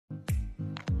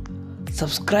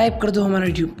Subscribe कर दो हमारा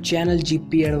यूट्यूब चैनल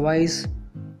जीपी एडवाइस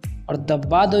और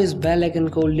दबा दो इस बेल आइकन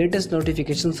को लेटेस्ट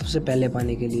नोटिफिकेशन सबसे पहले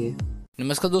पाने के लिए।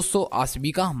 नमस्कार दोस्तों, आप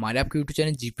सभी का हमारे आपके यूट्यूब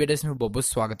चैनल जीपी एडवाइस में बहुत बहुत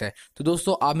स्वागत है। तो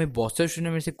दोस्तों, आप में बहुत सारे स्टूडेंट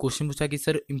ने मेरे से क्वेश्चन पूछा कि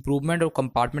सर इंप्रूवमेंट और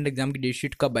कंपार्टमेंट एग्जाम की डेट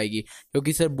शीट कब आएगी,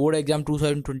 क्योंकि सर बोर्ड एग्जाम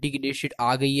 2020 की डेट शीट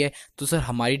आ गई है, तो सर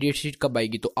हमारी डेट शीट कब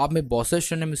आएगी। तो आप में बहुत सारे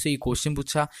स्टूडेंट ने मुझसे ये क्वेश्चन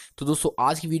पूछा। तो दोस्तों,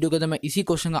 आज की वीडियो के अंदर मैं इसी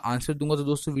क्वेश्चन का आंसर दूंगा। तो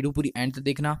दोस्तों, वीडियो पूरी एंड तक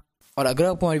देखना, और अगर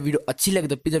आपको हमारी वीडियो अच्छी लगे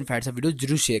तो प्लीज एंड फ्रेंड्स वीडियो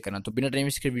जरूर शेयर करना। तो बिना टाइम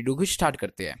वेस्ट के वीडियो को स्टार्ट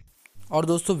करते हैं। और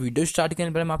दोस्तों, वीडियो स्टार्ट करने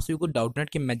से पहले मैं आप सभी को डाउटनेट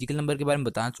के मैजिकल नंबर के बारे में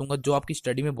बताना चाहूंगा, जो आपकी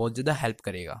स्टडी में बहुत ज्यादा हेल्प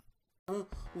करेगा।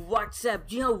 व्हाट्सएप,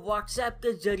 जी हाँ, व्हाट्सएप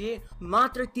के जरिए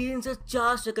मात्र 3 से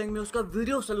 4 सेकंड में उसका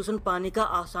वीडियो सोल्यूशन पाने का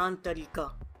आसान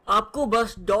तरीका। आपको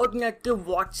बस .NET के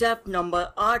व्हाट्सएप नंबर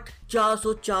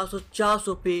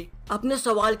 8400400 पे अपने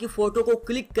सवाल की फोटो को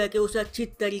क्लिक करके उसे अच्छी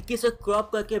तरीके से क्रॉप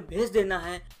करके भेज देना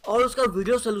है, और उसका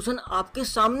वीडियो सोल्यूशन आपके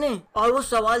सामने। और वो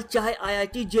सवाल चाहे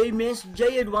IIT, JEE mains,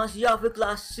 JEE advance या फिर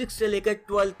क्लास 6 से लेकर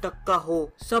 12 तक का हो,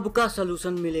 सबका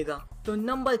सोल्यूशन मिलेगा। तो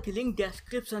नंबर की लिंक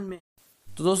डिस्क्रिप्शन में।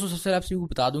 तो दोस्तों, सबसे पहले आप सभी को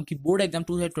बता दूं कि बोर्ड एग्जाम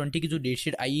 2020 की जो डेट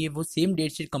शीट आई है वो सेम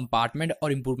डेट शीट कंपार्टमेंट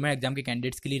और इंप्रूवमेंट एग्जाम के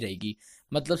कैंडिडेट्स के लिए रहेगी।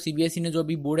 मतलब CBSE ने जो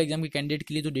अभी बोर्ड एग्जाम के कैंडिडेट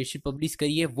के लिए जो डेट शीट पब्लिश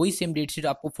करी है वही सेम डेट शीट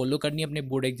आपको फॉलो करनी है अपने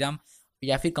बोर्ड एग्जाम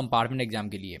या फिर कंपार्टमेंट एग्जाम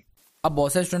के लिए। अब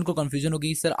बहुत सारे स्टूडेंट को कंफ्यूजन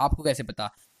होगी, सर आपको कैसे पता।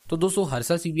 तो दोस्तों, हर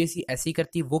साल CBSE ऐसे ही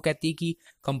करती है, वो कहती है कि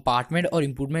कंपार्टमेंट और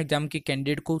इंप्रूवमेंट एग्जाम के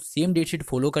कैंडिडेट को सेम डेट शीट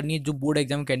फॉलो करनी है जो बोर्ड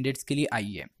एग्जाम कैंडिडेट्स के लिए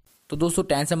आई है। तो दोस्तों,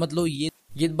 टेंशन मत लो,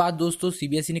 ये बात दोस्तों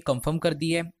CBSE ने कंफर्म कर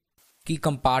दी है कि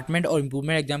कंपार्टमेंट और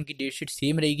इंप्रूवमेंट एग्जाम की डेट शीट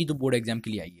सेम रहेगी जो बोर्ड एग्जाम के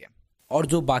लिए आई है। और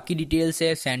जो बाकी डिटेल्स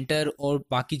है, सेंटर और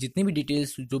बाकी जितनी भी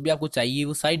डिटेल्स जो भी आपको चाहिए,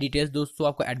 वो सारी डिटेल्स दोस्तों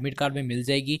आपको एडमिट कार्ड में मिल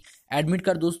जाएगी। एडमिट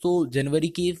कार्ड दोस्तों जनवरी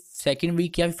की सेकंड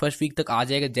वीक या फर्स्ट वीक तक आ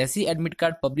जाएगा। जैसे ही एडमिट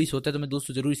कार्ड पब्लिश होता है तो मैं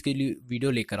दोस्तों जरूर इसके लिए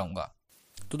वीडियो लेकर आऊँगा।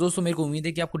 तो दोस्तों, मेरे को उम्मीद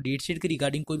है कि आपको डेट शीट के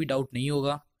रिगार्डिंग कोई भी डाउट नहीं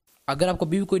होगा। अगर आपको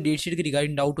अभी भी कोई डेट शीट के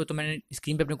रिगार्डिंग डाउट हो तो मैंने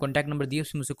स्क्रीन पर अपने कॉन्टैक्ट नंबर दिए,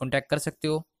 उससे मुझसे कॉन्टैक्ट कर सकते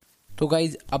हो। तो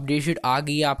गाइज, अब डेट शीट आ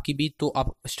गई है आपकी भी, तो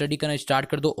आप स्टडी करना स्टार्ट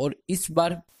कर दो। और इस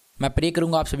बार मैं प्रे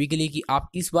करूंगा आप सभी के लिए कि आप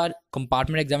इस बार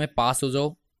कंपार्टमेंट एग्जाम में पास हो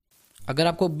जाओ। अगर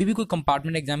आपको अभी भी कोई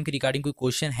कंपार्टमेंट एग्जाम के रिगार्डिंग कोई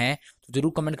क्वेश्चन है तो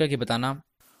जरूर कमेंट करके बताना।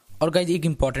 और गाइज, एक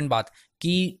इंपॉर्टेंट बात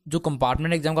कि जो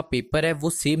कंपार्टमेंट एग्जाम का पेपर है वो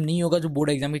सेम नहीं होगा जो बोर्ड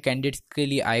एग्जाम के कैंडिडेट्स के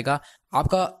लिए आएगा।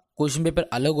 आपका क्वेश्चन पेपर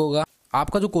अलग होगा।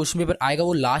 आपका जो क्वेश्चन पेपर आएगा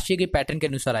वो लास्ट ईयर के पैटर्न के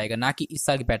अनुसार आएगा, ना कि इस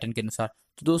साल के पैटर्न के अनुसार।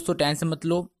 तो दोस्तों, टेंशन मत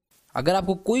लो। अगर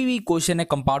आपको कोई भी क्वेश्चन है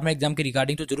कंपार्टमेंट एग्जाम के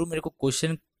रिगार्डिंग तो जरूर मेरे को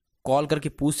क्वेश्चन कॉल करके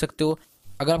पूछ सकते हो।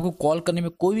 अगर आपको कॉल करने में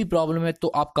कोई भी प्रॉब्लम है तो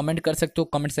आप कमेंट कर सकते हो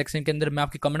कमेंट सेक्शन के अंदर, मैं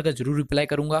आपके कमेंट का जरूर रिप्लाई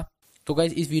करूंगा। तो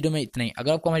गाइज, इस वीडियो में इतना ही।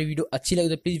 अगर आपको हमारी वीडियो अच्छी लगे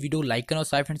तो प्लीज वीडियो को लाइक करना और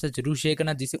सारे फ्रेंड्स से जरूर शेयर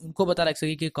करना, जिससे उनको पता लग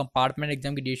सके कि कंपार्टमेंट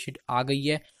एग्जाम की डेट शीट आ गई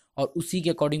है और उसी के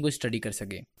अकॉर्डिंग वो स्टडी कर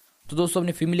सके। तो दोस्तों,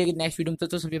 अपने फिर मिलेंगे नेक्स्ट वीडियो में।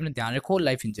 तो सभी अपने ध्यान रखो,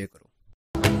 लाइफ एंजॉय करो।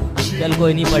 चल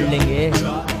कोई नहीं, पढ़ लेंगे।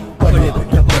 पढ़ ले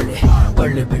बेटा पढ़ ले,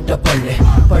 पढ़ ले बेटा पढ़ ले,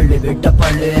 पढ़ ले बेटा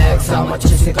पढ़ ले, एग्जाम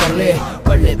अच्छे से कर ले।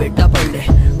 पढ़ ले बेटा पढ़ ले,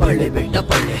 पढ़ ले बेटा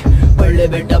पढ़ ले, पढ़ ले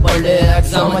बेटा पढ़ ले,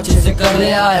 एग्जाम अच्छे से कर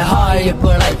ले। आय हाय ये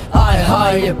पढ़ाई, आय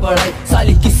हाय ये पढ़ाई,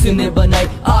 साली किसने बनाई।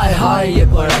 आय हाय ये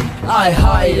पढ़ाई, आय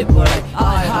हाय ये पढ़ाई,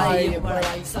 आय हाय ये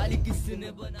पढ़ाई, साली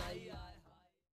किसने बनाई।